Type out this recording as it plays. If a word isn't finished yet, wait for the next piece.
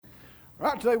All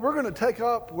right, today we're going to take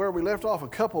up where we left off a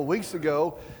couple of weeks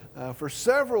ago. For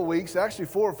several weeks, actually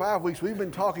 4 or 5 weeks, we've been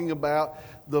talking about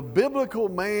the biblical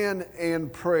man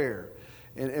and prayer.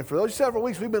 And for those several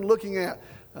weeks, we've been looking at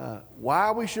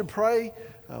why we should pray,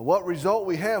 what result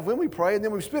we have when we pray, and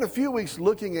then we've spent a few weeks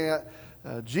looking at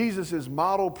Jesus'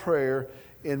 model prayer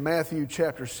in Matthew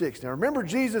chapter 6. Now remember,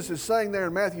 Jesus is saying there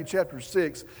in Matthew chapter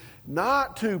 6,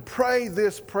 not to pray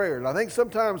this prayer. And I think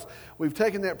sometimes we've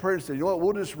taken that prayer and said, you know what,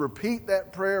 we'll just repeat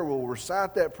that prayer, we'll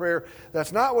recite that prayer.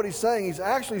 That's not what he's saying. He's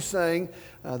actually saying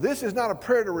this is not a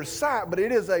prayer to recite, but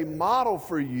it is a model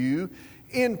for you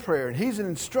in prayer. And he's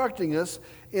instructing us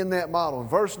in that model. In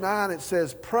verse 9 it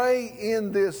says, pray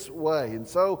in this way. And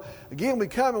so again we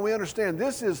come and we understand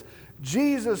this is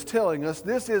Jesus telling us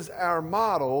this is our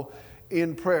model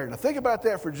in prayer. Now think about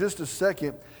that for just a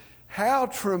second. How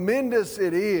tremendous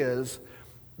it is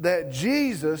that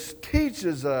Jesus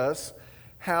teaches us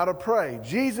how to pray.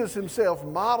 Jesus himself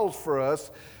models for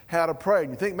us how to pray.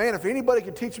 And you think, man, if anybody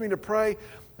could teach me to pray,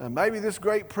 maybe this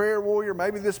great prayer warrior,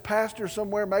 maybe this pastor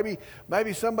somewhere,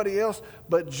 maybe somebody else.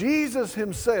 But Jesus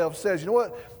himself says, you know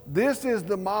what? This is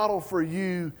the model for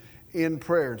you in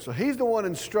prayer. So he's the one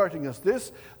instructing us.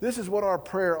 This is what our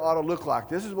prayer ought to look like.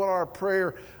 This is what our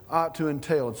prayer ought to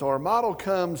entail. And so our model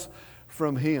comes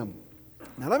from him.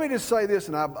 Now let me just say this,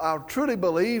 and I truly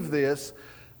believe this.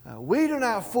 We do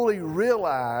not fully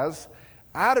realize,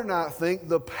 I do not think,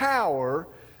 the power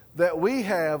that we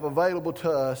have available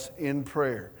to us in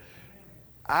prayer.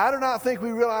 I do not think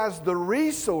we realize the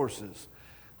resources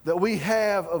that we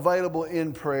have available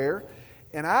in prayer.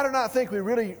 And I do not think we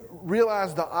really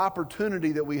realize the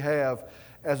opportunity that we have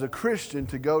as a Christian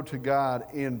to go to God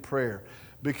in prayer.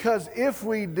 Because if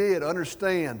we did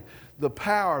understand the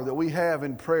power that we have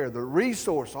in prayer, the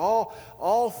resource,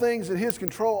 all things in his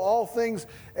control, all things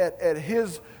at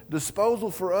his disposal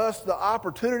for us, the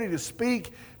opportunity to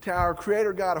speak to our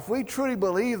Creator God, if we truly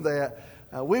believe that,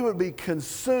 we would be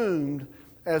consumed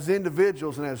as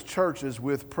individuals and as churches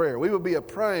with prayer. We would be a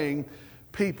praying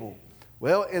people.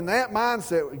 Well, in that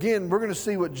mindset, again, we're going to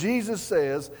see what Jesus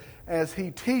says as he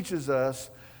teaches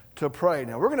us to pray.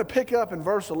 Now, we're going to pick up in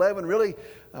verse 11. Really,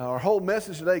 our whole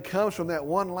message today comes from that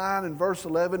one line in verse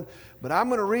 11. But I'm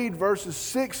going to read verses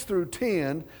 6 through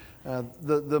 10,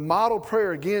 the model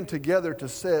prayer again together to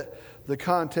set the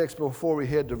context before we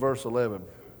head to verse 11. It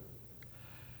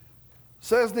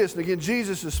says this, and again,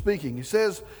 Jesus is speaking. He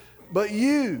says, but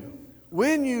you,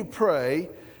 when you pray,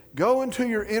 go into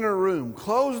your inner room,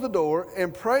 close the door,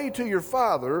 and pray to your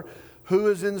Father who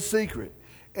is in secret.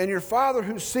 And your Father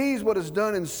who sees what is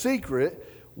done in secret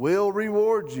will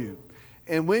reward you.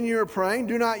 And when you're praying,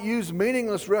 do not use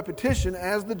meaningless repetition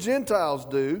as the Gentiles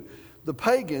do, the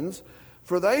pagans,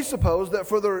 for they suppose that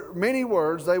for their many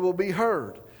words they will be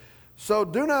heard. So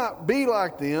do not be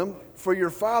like them, for your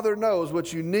Father knows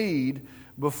what you need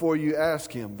before you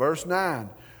ask him. Verse 9,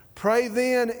 pray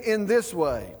then in this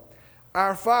way.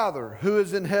 Our Father who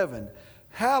is in heaven,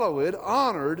 hallowed,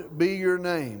 honored be your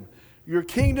name. Your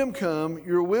kingdom come,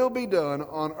 your will be done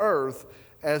on earth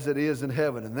as it is in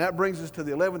heaven. And that brings us to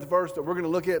the 11th verse that we're going to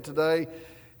look at today.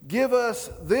 Give us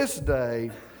this day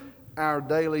our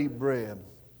daily bread.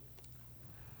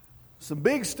 Some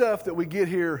big stuff that we get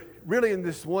here really in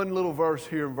this one little verse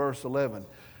here in verse 11.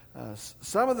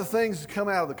 Some of the things come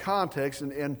out of the context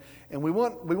and we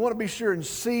want to be sure and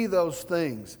see those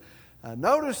things.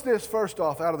 Notice this first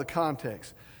off out of the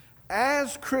context.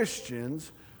 As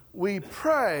Christians, we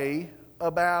pray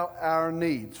about our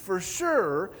needs. For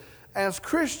sure, as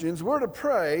Christians, we're to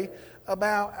pray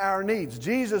about our needs.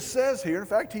 Jesus says here, in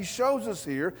fact, he shows us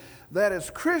here, that as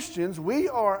Christians, we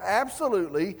are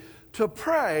absolutely to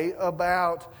pray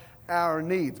about our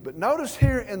needs. But notice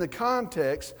here in the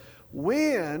context,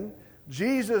 when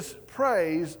Jesus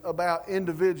prays about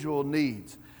individual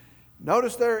needs.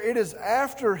 Notice there, it is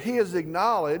after he has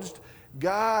acknowledged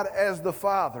God as the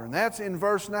Father. And that's in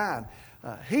verse 9.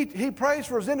 He prays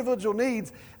for his individual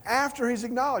needs after he's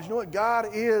acknowledged, you know what, God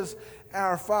is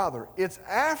our Father. It's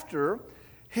after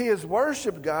he has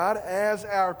worshiped God as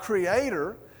our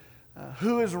Creator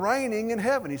who is reigning in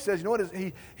heaven. He says, you know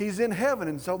what, he's in heaven.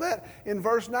 And so that in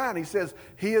verse 9 he says,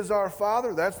 he is our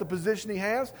Father. That's the position he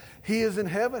has. He is in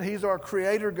heaven. He's our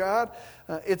Creator God.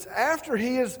 It's after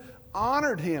he has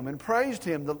honored him and praised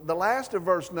him. The last of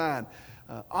verse 9.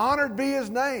 Honored be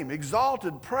his name.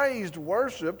 Exalted, praised,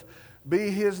 worshiped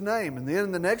be his name. And then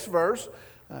in the next verse,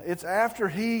 it's after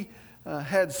he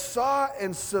had sought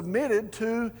and submitted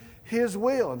to his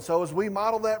will. And so as we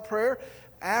model that prayer,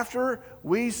 after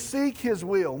we seek his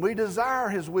will, we desire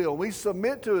his will, we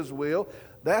submit to his will,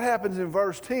 that happens in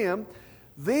verse 10.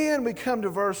 Then we come to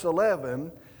verse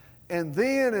 11, and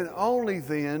then and only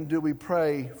then do we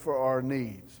pray for our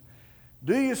needs.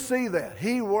 Do you see that?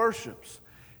 He worships.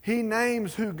 He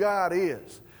names who God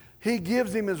is. He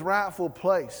gives him his rightful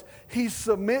place. He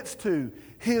submits to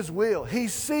his will. He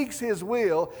seeks his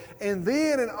will, and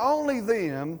then and only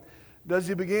then does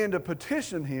he begin to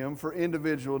petition him for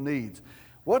individual needs.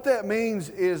 What that means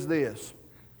is this.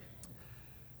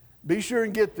 Be sure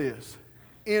and get this.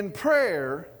 In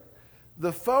prayer,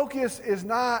 the focus is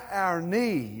not our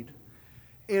need.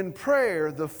 In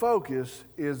prayer, the focus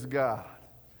is God.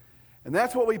 And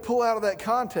that's what we pull out of that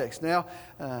context. Now,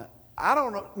 I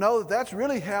don't know that that's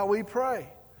really how we pray.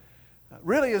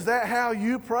 Really, is that how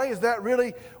you pray? Is that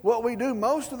really what we do?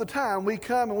 Most of the time, we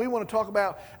come and we want to talk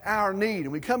about our need.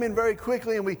 And we come in very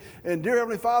quickly and dear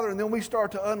Heavenly Father, and then we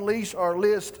start to unleash our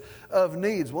list of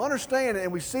needs. We'll understand it,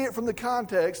 and we see it from the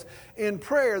context. In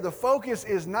prayer, the focus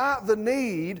is not the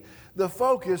need. The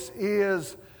focus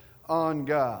is on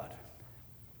God.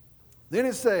 Then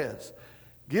it says,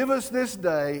 give us this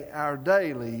day our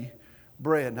daily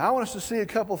bread. Now, I want us to see a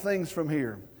couple things from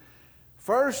here.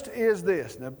 First is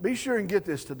this. Now, be sure and get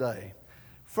this today.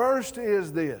 First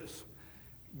is this.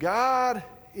 God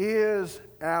is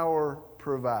our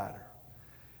provider.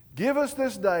 Give us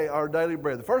this day our daily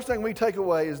bread. The first thing we take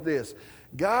away is this.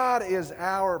 God is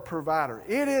our provider.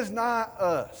 It is not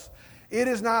us. It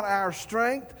is not our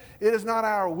strength. It is not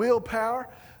our willpower.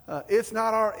 It's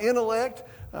not our intellect.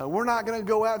 We're not going to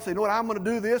go out and say, you know what, I'm going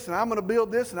to do this, and I'm going to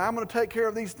build this, and I'm going to take care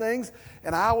of these things,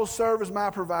 and I will serve as my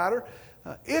provider.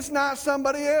 It's not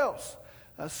somebody else.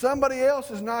 Somebody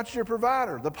else is not your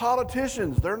provider. The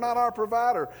politicians, they're not our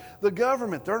provider. The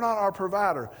government, they're not our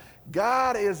provider.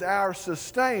 God is our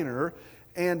sustainer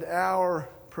and our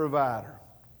provider.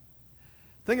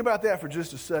 Think about that for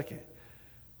just a second.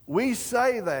 We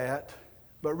say that,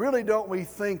 but really don't we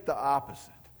think the opposite?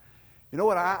 You know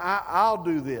what, I'll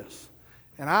do this,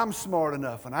 and I'm smart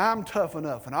enough, and I'm tough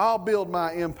enough, and I'll build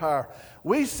my empire.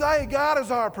 We say God is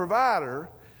our provider,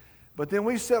 but then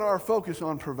we set our focus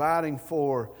on providing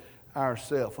for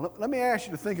ourselves. Let me ask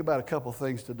you to think about a couple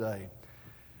things today.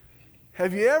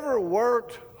 Have you ever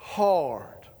worked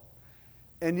hard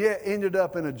and yet ended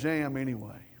up in a jam anyway?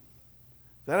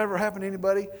 Has that ever happened to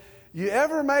anybody? You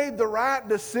ever made the right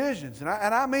decisions, and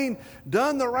I mean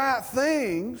done the right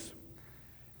things,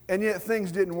 and yet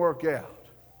things didn't work out?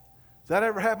 Has that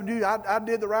ever happened to you? I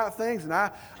did the right things, and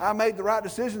I made the right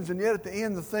decisions, and yet at the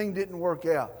end the thing didn't work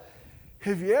out.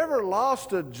 Have you ever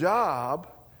lost a job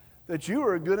that you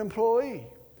were a good employee?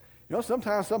 You know,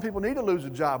 sometimes some people need to lose a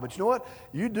job, but you know what?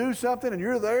 You do something and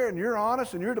you're there and you're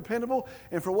honest and you're dependable,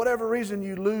 and for whatever reason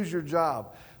you lose your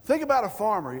job. Think about a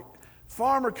farmer.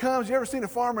 Farmer comes, you ever seen a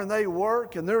farmer and they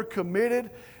work and they're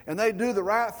committed and they do the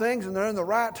right things and they're in the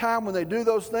right time when they do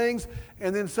those things,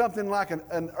 and then something like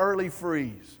an early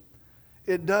freeze.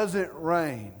 It doesn't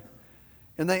rain.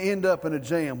 And they end up in a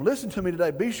jam. Listen to me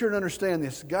today. Be sure to understand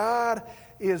this. God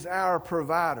is our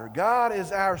provider. God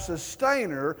is our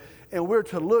sustainer, and we're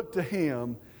to look to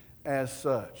him as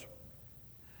such.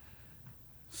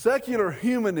 Secular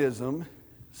humanism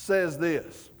says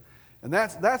this, and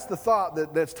that's the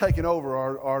thought that's taken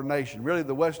over our nation, really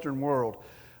the Western world.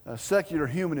 Secular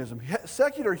humanism.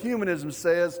 Secular humanism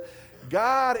says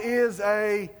God is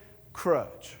a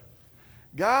crutch.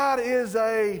 God is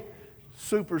a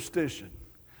superstition.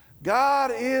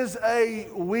 God is a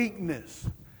weakness.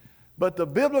 But the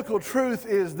biblical truth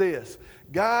is this.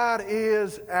 God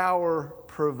is our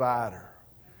provider.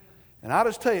 And I'll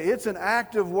just tell you, it's an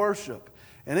act of worship.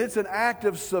 And it's an act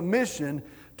of submission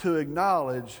to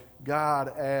acknowledge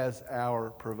God as our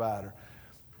provider.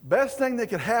 Best thing that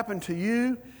could happen to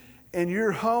you in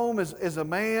your home as a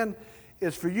man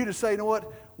is for you to say, you know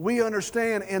what? We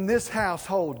understand in this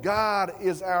household, God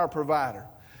is our provider.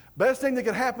 Best thing that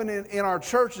could happen in our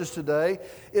churches today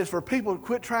is for people to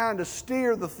quit trying to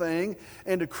steer the thing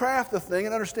and to craft the thing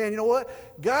and understand, you know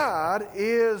what? God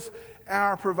is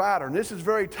our provider. And this is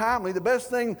very timely. The best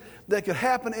thing that could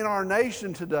happen in our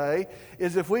nation today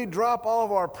is if we drop all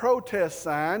of our protest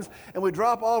signs and we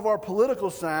drop all of our political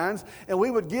signs and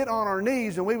we would get on our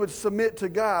knees and we would submit to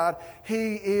God.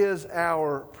 He is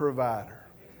our provider.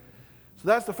 So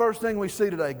that's the first thing we see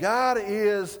today. God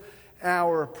is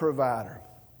our provider.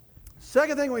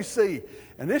 Second thing we see,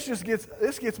 and this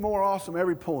gets more awesome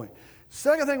every point.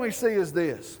 Second thing we see is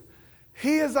this.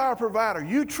 He is our provider.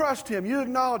 You trust him. You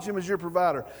acknowledge him as your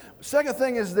provider. Second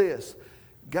thing is this.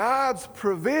 God's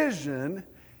provision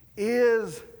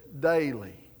is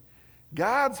daily.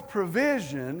 God's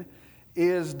provision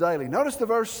is daily. Notice the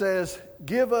verse says,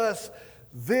 give us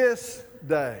this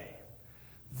day,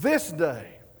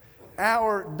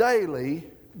 our daily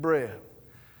bread.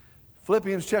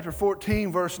 Philippians chapter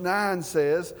 14, verse 9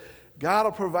 says, God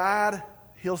will provide,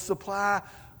 He'll supply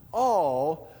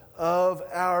all of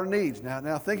our needs.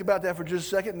 Now think about that for just a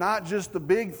second. Not just the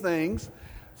big things.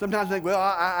 Sometimes you think, well,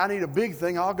 I need a big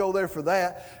thing. I'll go there for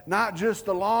that. Not just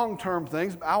the long-term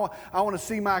things. I want to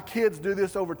see my kids do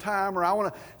this over time, or I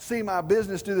want to see my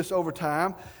business do this over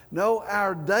time. No,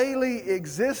 our daily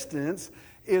existence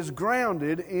is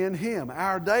grounded in Him.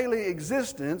 Our daily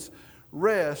existence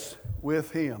rests with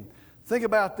Him. Think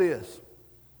about this.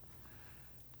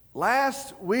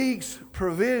 Last week's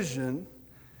provision,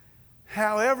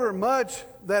 however much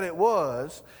that it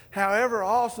was, however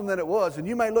awesome that it was, and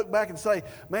you may look back and say,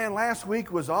 man, last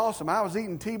week was awesome. I was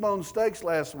eating T-bone steaks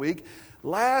last week.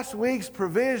 Last week's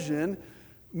provision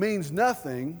means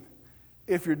nothing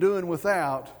if you're doing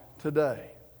without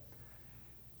today.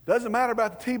 Doesn't matter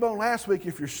about the T-bone last week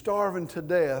if you're starving to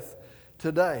death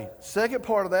today. Second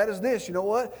part of that is this. You know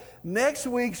what? Next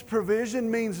week's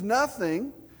provision means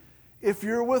nothing if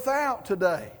you're without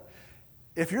today.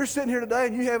 If you're sitting here today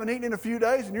and you haven't eaten in a few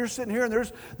days, and you're sitting here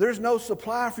and there's no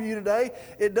supply for you today,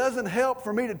 it doesn't help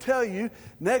for me to tell you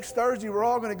next Thursday we're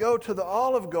all going to go to the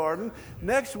Olive Garden.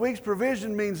 Next week's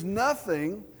provision means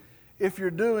nothing if you're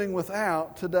doing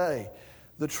without today.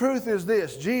 The truth is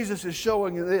this. Jesus is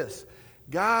showing you this.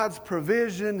 God's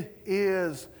provision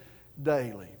is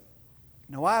daily.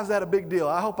 Now, why is that a big deal?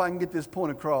 I hope I can get this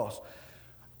point across.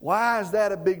 Why is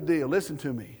that a big deal? Listen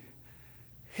to me.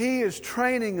 He is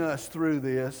training us through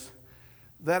this,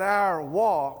 that our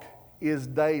walk is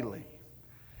daily,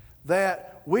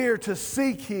 that we're to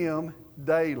seek Him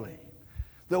daily,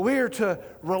 that we're to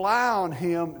rely on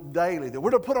Him daily, that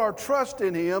we're to put our trust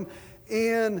in Him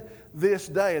in this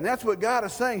day. And that's what God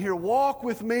is saying here. Walk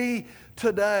with me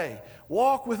today.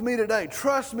 Walk with me today.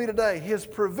 Trust me today. His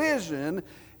provision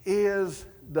is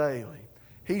daily.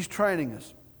 He's training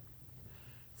us.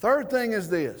 Third thing is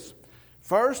this.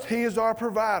 First, He is our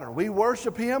provider. We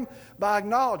worship Him by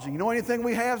acknowledging, anything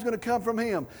we have is going to come from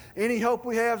Him. Any hope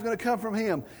we have is going to come from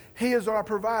Him. He is our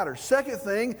provider. Second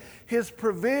thing, His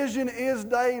provision is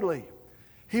daily.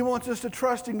 He wants us to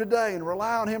trust Him today and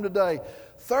rely on Him today.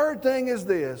 Third thing is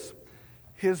this.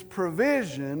 His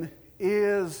provision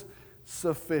is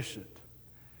sufficient.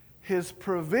 His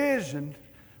provision,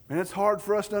 and it's hard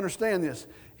for us to understand this,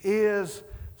 is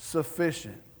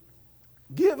sufficient.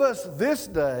 Give us this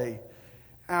day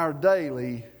our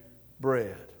daily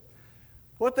bread.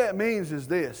 What that means is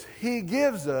this. He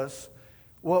gives us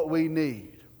what we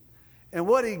need. And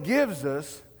what He gives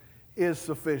us is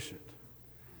sufficient.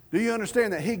 Do you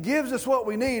understand that? He gives us what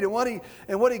we need, and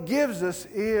what He gives us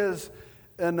is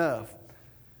enough.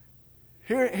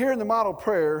 Here in the model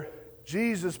prayer,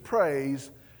 Jesus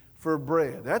prays for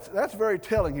bread. That's very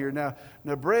telling here. Now,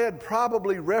 bread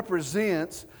probably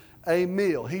represents a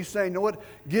meal. He's saying,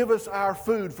 give us our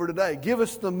food for today. Give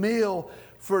us the meal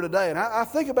for today. And I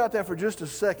think about that for just a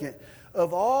second.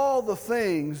 Of all the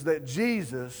things that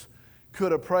Jesus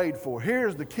could have prayed for,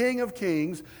 here's the King of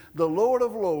Kings, the Lord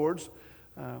of Lords.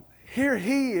 Here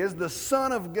He is, the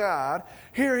Son of God.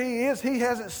 Here He is. He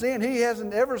hasn't sinned. He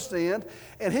hasn't ever sinned.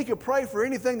 And He could pray for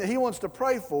anything that He wants to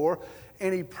pray for.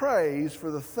 And He prays for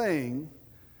the thing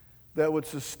that would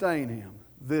sustain Him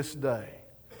this day.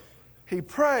 He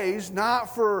prays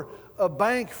not for a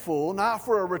bank full, not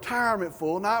for a retirement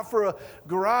full, not for a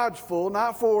garage full,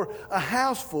 not for a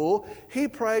house full. He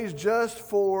prays just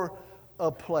for a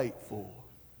plate full.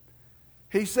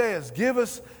 He says, give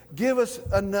us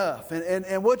enough.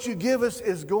 And what you give us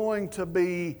is going to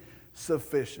be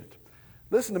sufficient.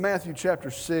 Listen to Matthew chapter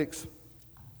 6.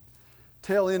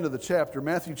 Tail end of the chapter.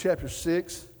 Matthew chapter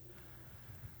 6.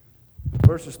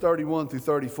 Verses 31 through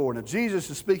 34. Now, Jesus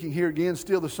is speaking here again,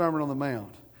 still the Sermon on the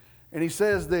Mount. And He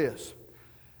says this,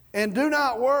 and do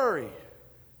not worry,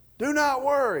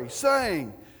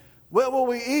 saying, what will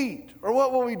we eat, or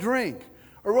what will we drink,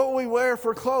 or what will we wear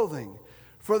for clothing?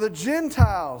 For the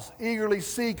Gentiles eagerly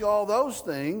seek all those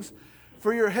things,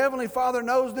 for your heavenly Father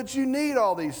knows that you need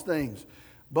all these things.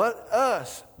 But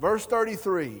us, verse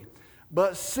 33,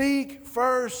 but seek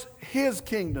first His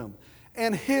kingdom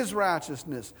and His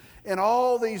righteousness, and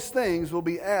all these things will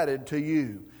be added to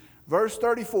you. Verse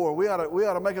 34, we ought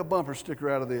to make a bumper sticker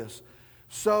out of this.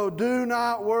 So do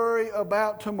not worry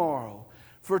about tomorrow,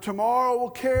 for tomorrow will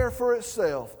care for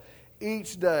itself.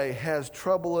 Each day has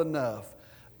trouble enough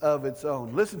of its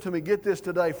own. Listen to me, get this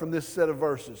today from this set of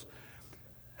verses.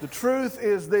 The truth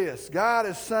is this. God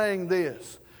is saying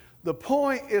this. The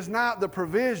point is not the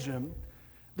provision.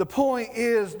 The point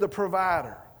is the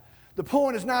provider. The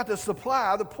point is not the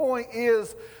supply. The point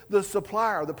is the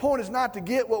supplier. The point is not to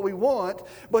get what we want,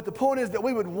 but the point is that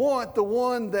we would want the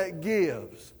one that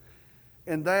gives.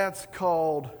 and that's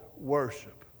called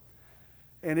worship.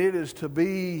 And it is to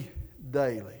be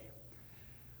daily.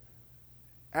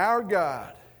 Our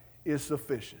God is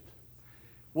sufficient.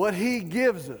 What He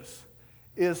gives us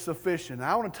is sufficient.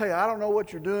 I want to tell you, I don't know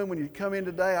what you're doing when you come in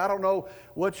today. I don't know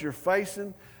what you're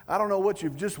facing. I don't know what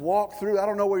you've just walked through. I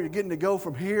don't know where you're getting to go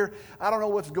from here. I don't know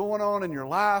what's going on in your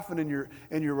life and in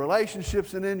your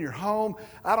relationships and in your home.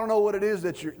 I don't know what it is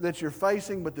that you're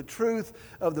facing, but the truth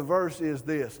of the verse is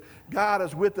this. God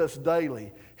is with us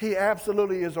daily. He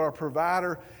absolutely is our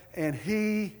provider, and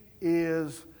He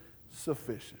is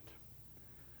sufficient.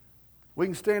 We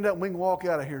can stand up and we can walk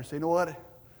out of here and say, you know what?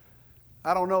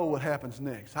 I don't know what happens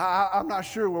next. I'm not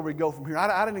sure where we go from here.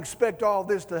 I didn't expect all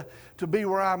this to be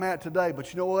where I'm at today.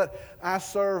 But you know what? I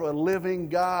serve a living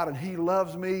God, and He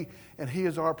loves me, and He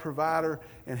is our provider,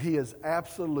 and He is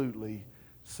absolutely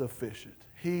sufficient.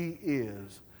 He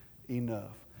is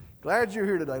enough. Glad you're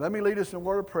here today. Let me lead us in a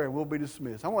word of prayer, and we'll be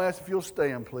dismissed. I want to ask if you'll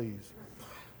stand, please.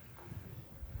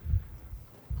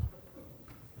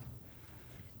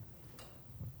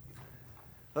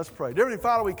 Let's pray. Dear Heavenly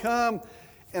Father, we come,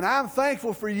 and I'm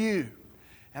thankful for You.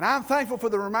 And I'm thankful for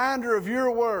the reminder of Your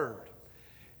word.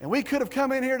 And we could have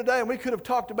come in here today and we could have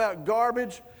talked about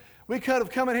garbage. We could have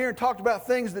come in here and talked about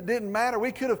things that didn't matter.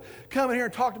 We could have come in here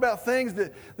and talked about things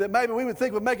that maybe we would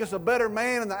think would make us a better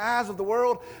man in the eyes of the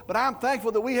world. But I'm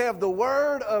thankful that we have the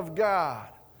Word of God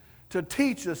to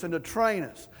teach us and to train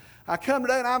us. I come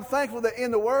today and I'm thankful that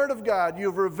in the Word of God You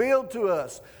have revealed to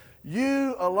us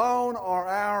You alone are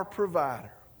our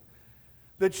provider.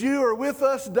 That You are with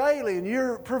us daily and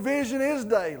Your provision is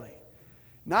daily.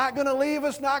 Not going to leave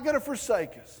us, not going to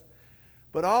forsake us.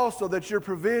 But also that Your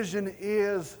provision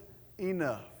is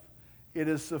enough. It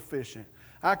is sufficient.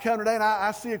 I come today and I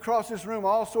see across this room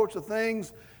all sorts of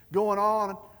things going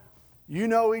on. You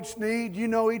know each need. You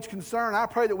know each concern. I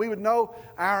pray that we would know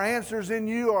our answer is in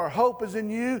You. Our hope is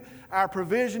in You. Our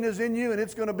provision is in You, and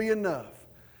it's going to be enough.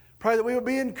 Pray that we will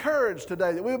be encouraged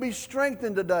today, that we will be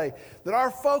strengthened today, that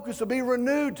our focus will be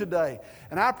renewed today.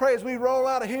 And I pray as we roll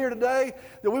out of here today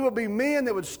that we will be men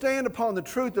that would stand upon the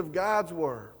truth of God's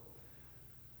Word,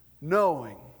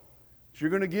 knowing that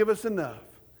You're going to give us enough,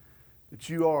 that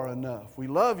You are enough. We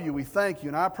love You, we thank You,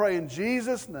 and I pray in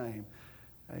Jesus' name,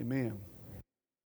 amen.